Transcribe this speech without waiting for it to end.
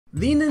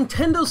The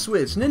Nintendo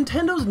Switch,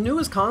 Nintendo's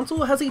newest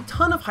console, has a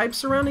ton of hype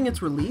surrounding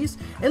its release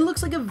and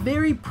looks like a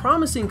very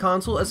promising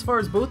console as far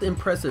as both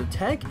impressive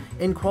tech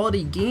and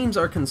quality games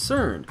are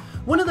concerned.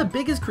 One of the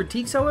biggest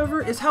critiques,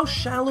 however, is how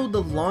shallow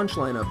the launch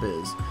lineup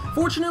is.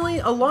 Fortunately,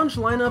 a launch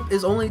lineup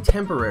is only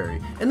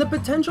temporary, and the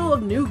potential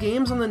of new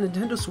games on the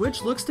Nintendo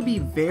Switch looks to be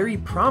very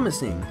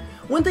promising.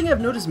 One thing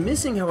I've noticed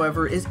missing,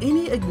 however, is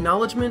any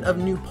acknowledgement of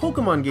new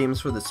Pokemon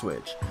games for the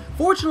Switch.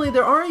 Fortunately,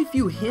 there are a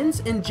few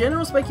hints and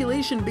general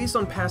speculation based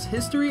on past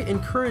history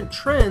and current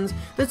trends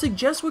that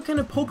suggest what kind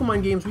of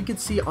Pokemon games we could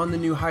see on the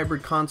new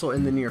hybrid console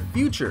in the near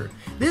future.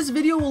 This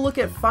video will look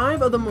at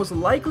 5 of the most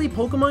likely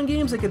Pokemon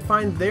games that could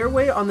find their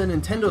way on the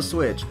Nintendo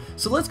Switch,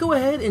 so let's go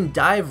ahead and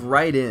dive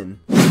right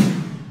in.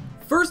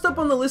 First up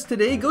on the list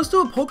today goes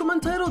to a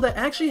Pokemon title that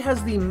actually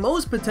has the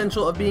most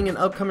potential of being an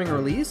upcoming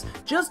release,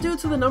 just due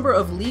to the number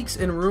of leaks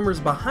and rumors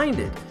behind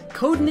it.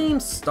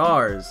 Codename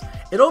Stars.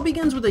 It all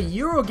begins with a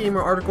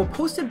Eurogamer article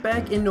posted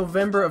back in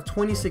November of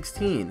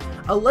 2016,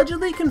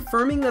 allegedly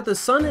confirming that the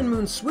Sun and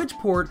Moon Switch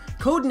port,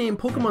 codenamed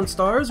Pokemon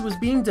Stars, was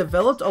being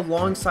developed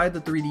alongside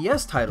the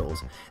 3DS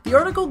titles. The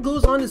article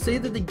goes on to say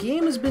that the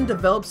game has been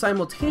developed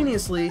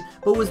simultaneously,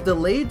 but was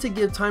delayed to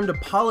give time to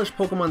polish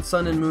Pokemon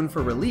Sun and Moon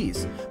for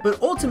release. But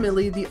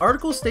ultimately, the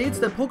article states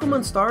that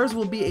Pokemon Stars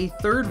will be a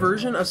third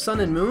version of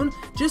Sun and Moon,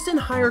 just in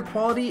higher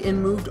quality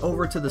and moved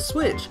over to the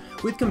Switch,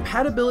 with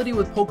compatibility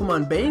with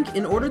Pokemon Bank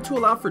in order to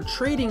allow for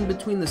trading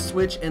between the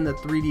Switch and the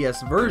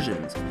 3DS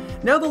versions.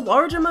 Now, the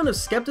large amount of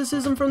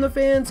skepticism from the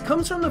fans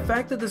comes from the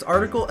fact that this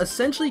article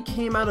essentially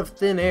came out of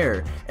thin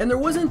air, and there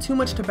wasn't too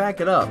much to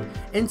back it up,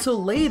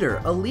 until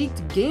later a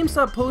leaked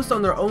GameStop post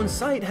on their own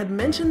site had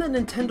mentioned that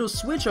Nintendo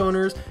Switch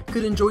owners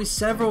could enjoy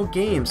several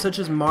games such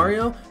as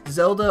Mario,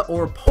 Zelda,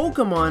 or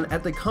Pokemon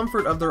at the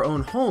comfort of their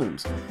own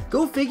homes.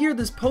 Go figure,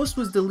 this post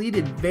was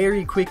deleted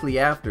very quickly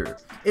after.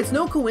 It's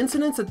no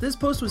coincidence that this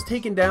post was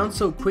taken down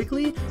so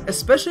quickly,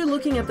 especially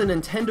looking at the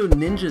Nintendo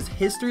Ninja's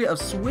history of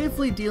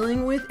swiftly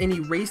dealing with and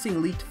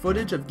erasing leaked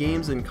footage of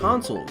games and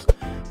consoles.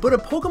 But a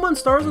Pokemon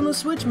Stars on the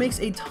Switch makes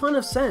a ton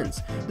of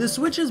sense. The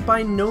Switch is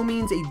by no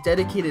means a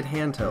dedicated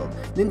handheld.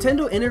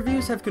 Nintendo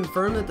interviews have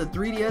confirmed that the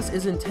 3DS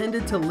is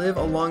intended to live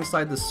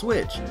alongside the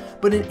Switch,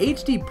 but an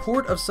HD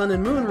port of Sun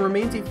and Moon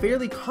remains a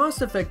fairly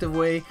cost-effective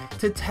way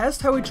to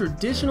test how a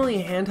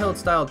traditionally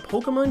handheld-styled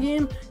Pokemon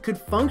game could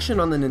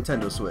function on the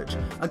Nintendo Switch,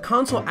 a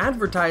console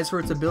advertised for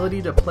its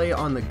ability to play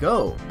on the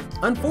go.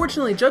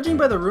 Unfortunately, judging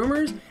by the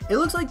rumors, it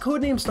looks like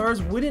Codename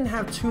Stars wouldn't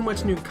have too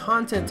much new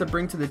content to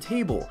bring to the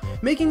table,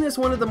 making this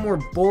one of the more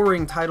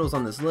boring titles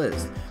on this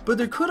list. But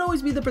there could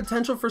always be the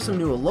potential for some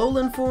new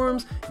Alolan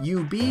forms,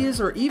 UBs,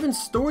 or even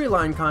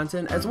storyline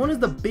content, as one of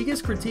the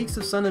biggest critiques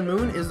of Sun and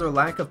Moon is their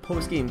lack of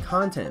post-game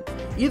content.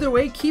 Either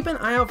way, keep an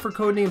eye out for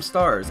Codename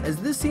Stars, as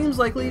this seems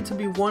likely to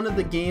be one of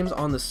the games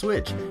on the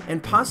Switch,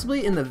 and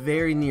possibly in the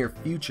very near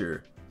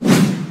future.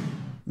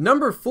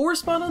 Number 4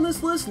 spot on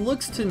this list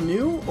looks to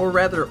new, or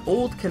rather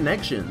old,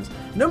 connections.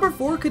 Number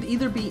 4 could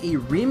either be a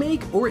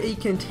remake or a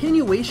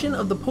continuation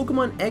of the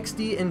Pokemon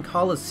XD and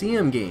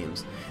Colosseum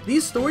games.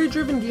 These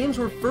story-driven games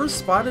were first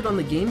spotted on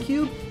the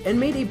GameCube and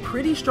made a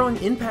pretty strong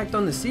impact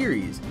on the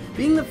series,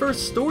 being the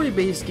first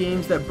story-based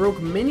games that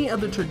broke many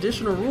of the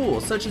traditional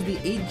rules, such as the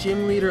 8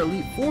 Gym Leader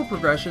Elite Four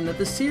progression that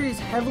the series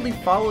heavily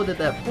followed at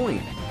that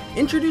point.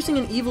 Introducing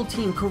an evil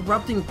team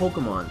corrupting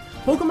Pokemon,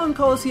 Pokemon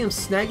Colosseum's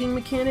snagging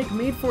mechanic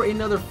made for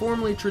another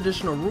formerly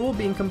traditional rule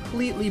being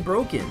completely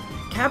broken,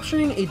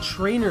 capturing a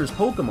trainer's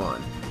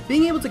Pokemon.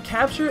 Being able to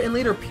capture and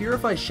later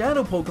purify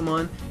Shadow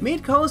Pokemon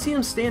made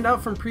Colosseum stand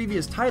out from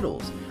previous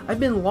titles. I've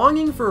been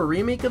longing for a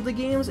remake of the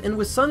games, and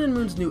with Sun and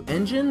Moon's new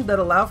engine that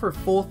allow for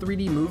full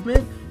 3D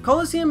movement,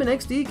 Colosseum and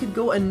XD could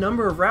go a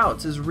number of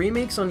routes as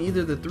remakes on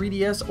either the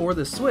 3DS or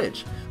the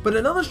Switch. But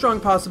another strong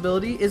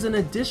possibility is an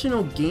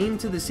additional game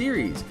to the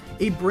series,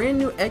 a brand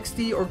new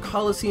XD or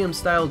Colosseum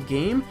styled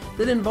game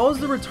that involves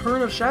the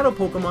return of Shadow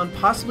Pokemon,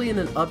 possibly in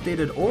an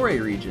updated Ouray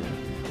region.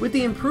 With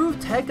the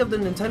improved tech of the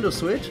Nintendo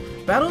Switch,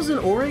 battles in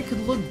Ouray could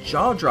look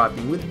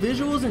jaw-dropping with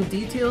visuals and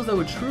details that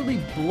would truly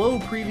blow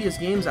previous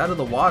games out of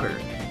the water.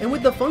 And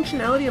with the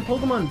functionality of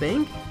Pokemon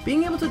Bank,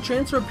 being able to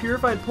transfer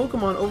purified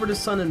Pokemon over to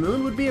Sun and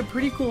Moon would be a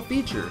pretty cool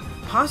feature,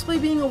 possibly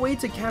being a way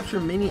to capture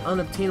many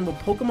unobtainable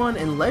Pokemon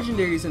and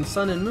legendaries in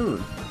Sun and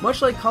Moon,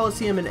 much like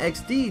Colosseum and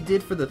XD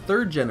did for the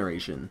 3rd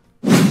generation.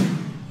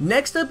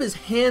 Next up is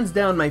hands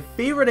down my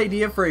favorite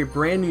idea for a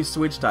brand new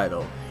Switch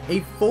title,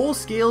 a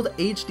full-scaled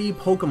HD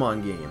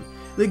Pokemon game.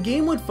 The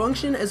game would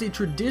function as a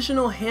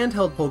traditional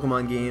handheld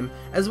Pokemon game,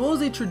 as well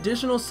as a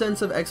traditional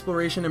sense of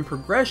exploration and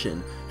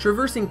progression,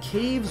 traversing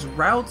caves,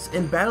 routes,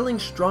 and battling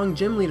strong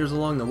gym leaders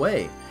along the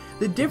way.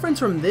 The difference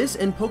from this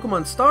and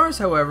Pokemon Stars,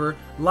 however,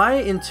 lie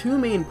in 2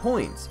 main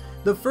points.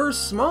 The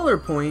first, smaller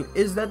point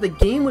is that the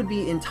game would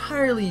be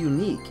entirely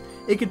unique.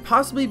 It could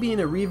possibly be in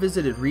a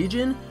revisited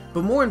region,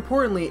 but more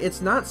importantly,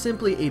 it's not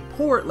simply a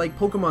port like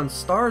Pokemon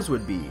Stars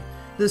would be.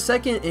 The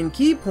second and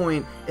key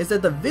point is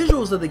that the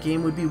visuals of the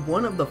game would be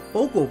one of the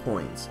focal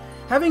points.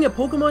 Having a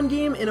Pokemon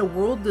game in a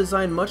world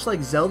designed much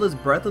like Zelda's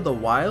Breath of the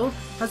Wild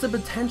has the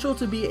potential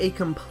to be a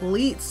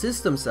complete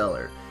system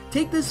seller.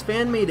 Take this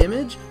fan-made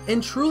image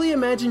and truly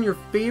imagine your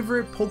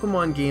favorite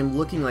Pokemon game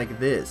looking like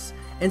this.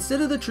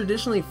 Instead of the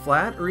traditionally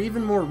flat or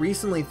even more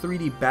recently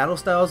 3D battle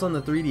styles on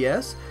the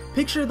 3DS,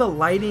 picture the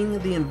lighting,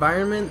 the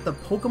environment, the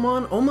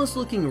Pokemon almost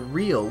looking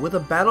real with a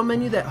battle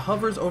menu that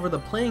hovers over the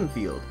playing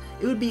field.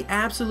 It would be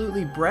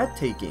absolutely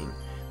breathtaking.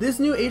 This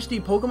new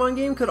HD Pokemon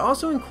game could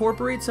also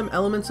incorporate some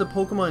elements of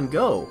Pokemon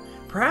Go.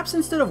 Perhaps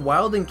instead of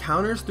wild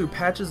encounters through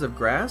patches of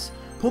grass,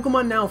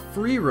 Pokemon now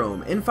free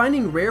roam, and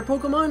finding rare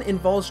Pokemon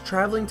involves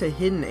traveling to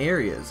hidden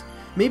areas.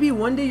 Maybe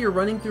one day you're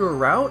running through a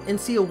route and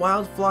see a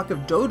wild flock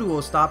of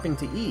Doduo stopping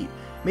to eat.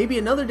 Maybe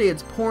another day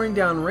it's pouring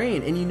down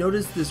rain and you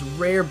notice this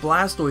rare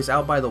Blastoise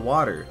out by the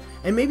water.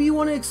 And maybe you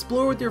want to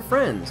explore with your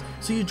friends,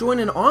 so you join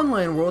an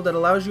online world that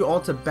allows you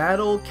all to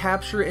battle,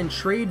 capture, and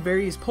trade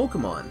various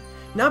Pokemon.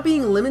 Not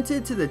being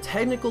limited to the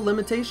technical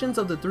limitations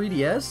of the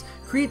 3DS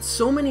creates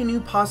so many new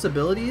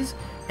possibilities,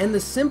 and the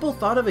simple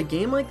thought of a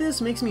game like this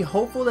makes me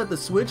hopeful that the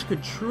Switch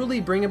could truly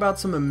bring about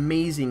some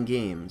amazing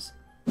games.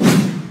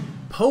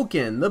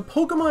 Pokken, the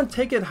Pokemon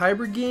Ticket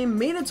hybrid game,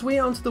 made its way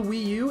onto the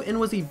Wii U and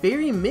was a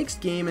very mixed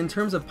game in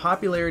terms of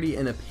popularity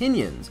and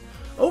opinions.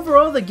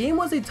 Overall, the game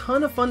was a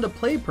ton of fun to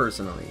play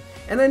personally,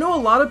 and I know a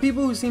lot of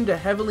people who seemed to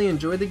heavily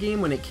enjoy the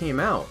game when it came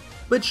out.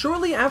 But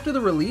shortly after the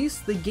release,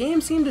 the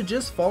game seemed to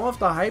just fall off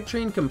the hype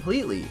train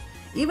completely.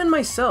 Even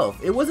myself,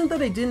 it wasn't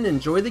that I didn't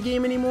enjoy the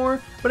game anymore,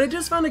 but I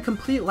just found a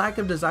complete lack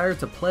of desire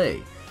to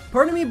play.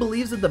 Part of me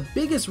believes that the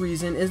biggest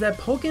reason is that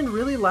Pokken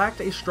really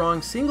lacked a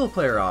strong single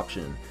player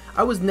option.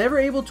 I was never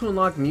able to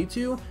unlock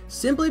Mewtwo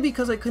simply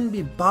because I couldn't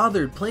be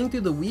bothered playing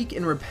through the weak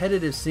and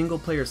repetitive single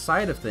player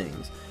side of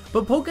things.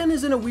 But Pokken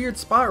is in a weird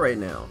spot right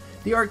now.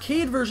 The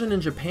arcade version in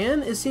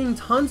Japan is seeing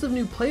tons of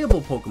new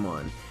playable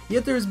Pokemon,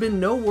 yet there has been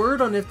no word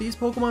on if these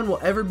Pokemon will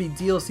ever be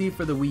DLC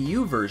for the Wii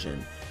U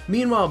version.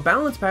 Meanwhile,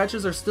 balance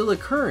patches are still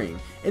occurring,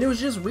 and it was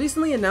just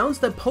recently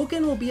announced that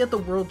Pokken will be at the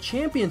World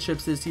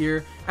Championships this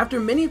year after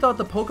many thought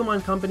the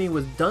Pokemon Company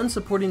was done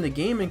supporting the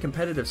game in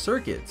competitive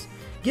circuits.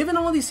 Given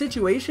all these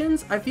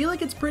situations, I feel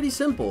like it's pretty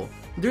simple.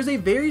 There's a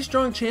very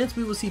strong chance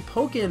we will see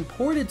Pokken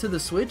ported to the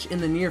Switch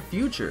in the near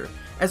future,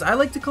 as I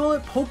like to call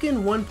it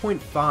Pokken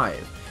 1.5.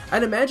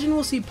 I'd imagine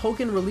we'll see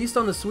Pokken released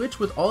on the Switch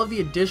with all of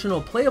the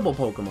additional playable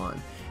Pokemon.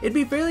 It'd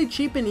be fairly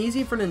cheap and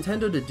easy for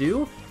Nintendo to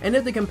do, and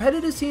if the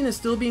competitive scene is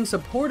still being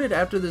supported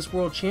after this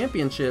World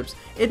Championships,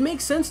 it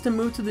makes sense to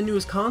move to the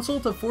newest console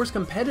to force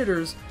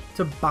competitors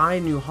to buy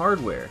new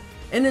hardware.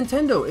 And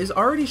Nintendo is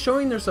already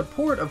showing their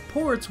support of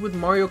ports with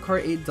Mario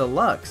Kart 8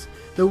 Deluxe.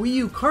 The Wii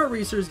U kart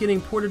racer is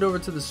getting ported over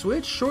to the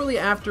Switch shortly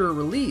after a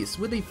release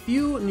with a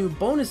few new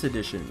bonus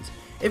additions.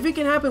 If it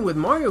can happen with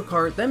Mario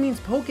Kart, that means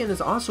Pokken is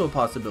also a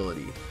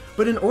possibility.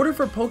 But in order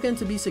for Pokken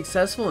to be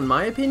successful, in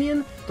my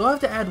opinion, they'll have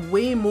to add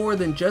way more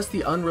than just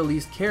the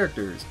unreleased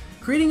characters.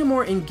 Creating a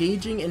more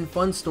engaging and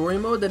fun story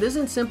mode that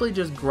isn't simply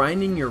just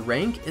grinding your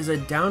rank is a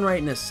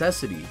downright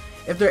necessity.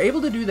 If they're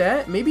able to do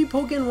that, maybe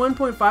Pokken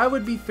 1.5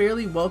 would be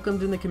fairly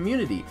welcomed in the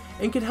community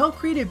and could help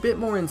create a bit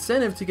more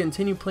incentive to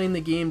continue playing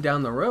the game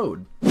down the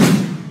road.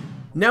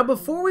 Now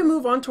before we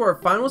move on to our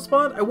final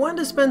spot, I wanted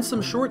to spend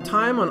some short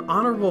time on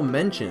honorable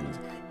mentions.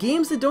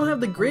 Games that don't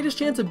have the greatest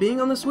chance of being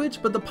on the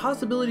Switch, but the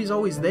possibility is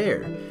always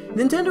there.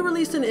 Nintendo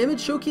released an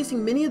image showcasing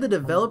many of the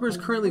developers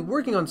currently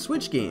working on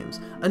Switch games.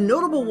 A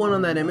notable one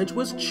on that image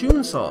was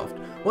Chunsoft.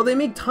 While they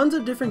make tons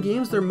of different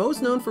games, they're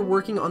most known for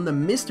working on the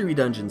Mystery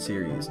Dungeon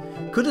series.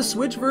 Could a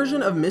Switch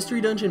version of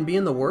Mystery Dungeon be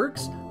in the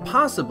works?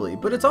 Possibly,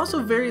 but it's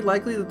also very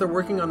likely that they're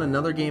working on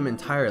another game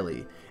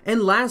entirely.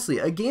 And lastly,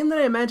 a game that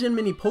I imagine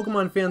many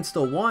Pokemon fans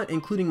still want,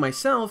 including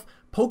myself,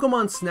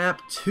 Pokemon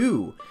Snap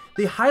 2.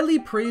 The highly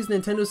praised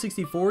Nintendo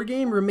 64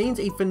 game remains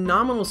a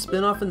phenomenal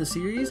spin-off in the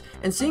series,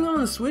 and seeing it on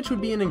the Switch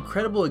would be an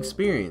incredible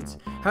experience.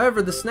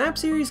 However, the Snap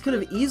series could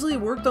have easily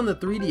worked on the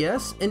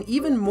 3DS, and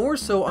even more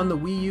so on the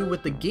Wii U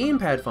with the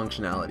gamepad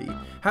functionality.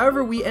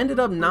 However, we ended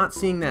up not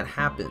seeing that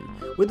happen.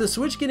 With the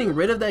Switch getting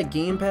rid of that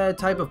gamepad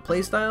type of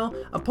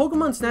playstyle, a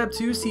Pokemon Snap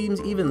 2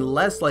 seems even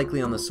less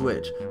likely on the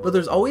Switch, but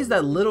there's always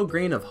that little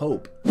grain of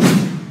hope.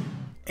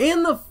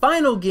 And the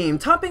final game,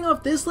 topping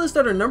off this list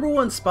at our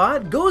 #1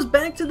 spot, goes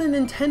back to the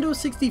Nintendo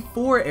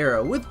 64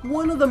 era with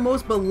one of the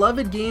most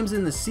beloved games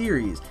in the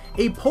series,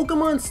 a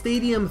Pokemon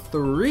Stadium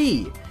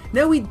 3.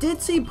 Now we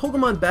did see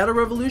Pokemon Battle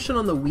Revolution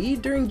on the Wii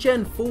during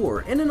Gen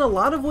 4, and in a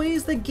lot of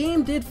ways the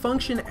game did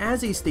function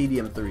as a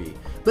Stadium 3.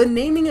 But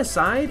naming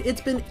aside,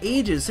 it's been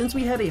ages since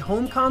we had a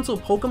home console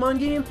Pokemon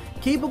game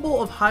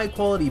capable of high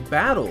quality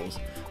battles.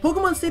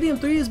 Pokemon Stadium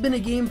 3 has been a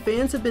game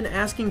fans have been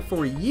asking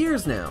for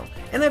years now,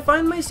 and I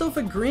find myself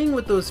agreeing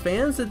with those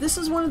fans that this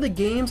is one of the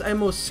games I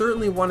most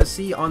certainly want to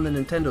see on the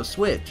Nintendo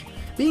Switch.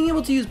 being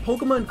able to use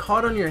Pokemon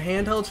caught on your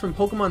handhelds from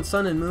Pokemon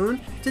Sun and Moon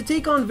to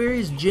take on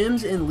various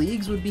gyms and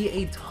leagues would be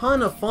a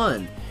ton of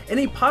fun. And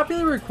a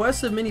popular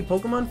request of many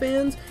Pokemon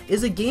fans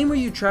is a game where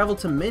you travel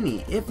to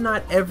many, if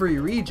not every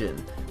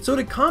region. So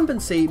to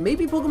compensate,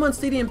 maybe Pokemon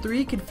Stadium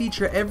 3 could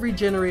feature every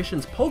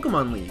generation's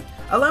Pokemon League,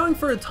 allowing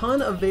for a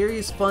ton of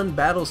various fun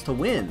battles to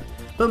win.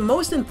 But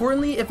most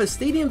importantly, if a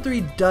Stadium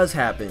 3 does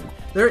happen,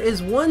 there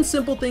is one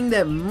simple thing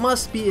that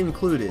must be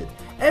included.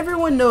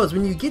 Everyone knows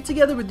when you get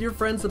together with your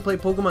friends to play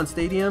Pokemon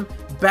Stadium,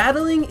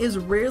 battling is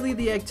rarely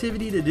the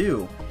activity to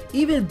do.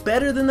 Even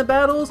better than the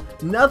battles,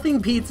 nothing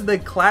beats the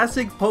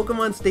classic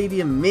Pokemon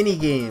Stadium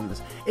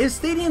minigames. If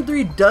Stadium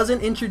 3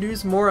 doesn't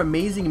introduce more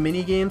amazing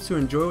minigames to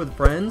enjoy with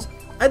friends,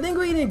 I think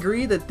we can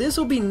agree that this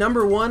will be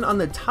number 1 on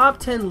the top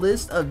 10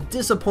 list of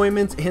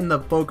disappointments in the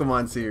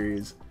Pokemon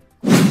series.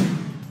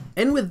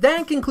 And with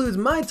that concludes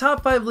my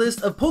top 5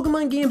 list of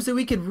Pokemon games that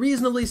we could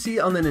reasonably see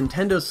on the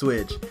Nintendo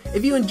Switch.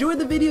 If you enjoyed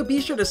the video, be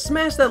sure to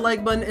smash that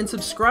like button and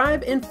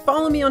subscribe and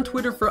follow me on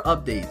Twitter for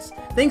updates.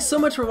 Thanks so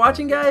much for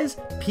watching, guys.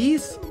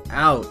 Peace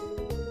out.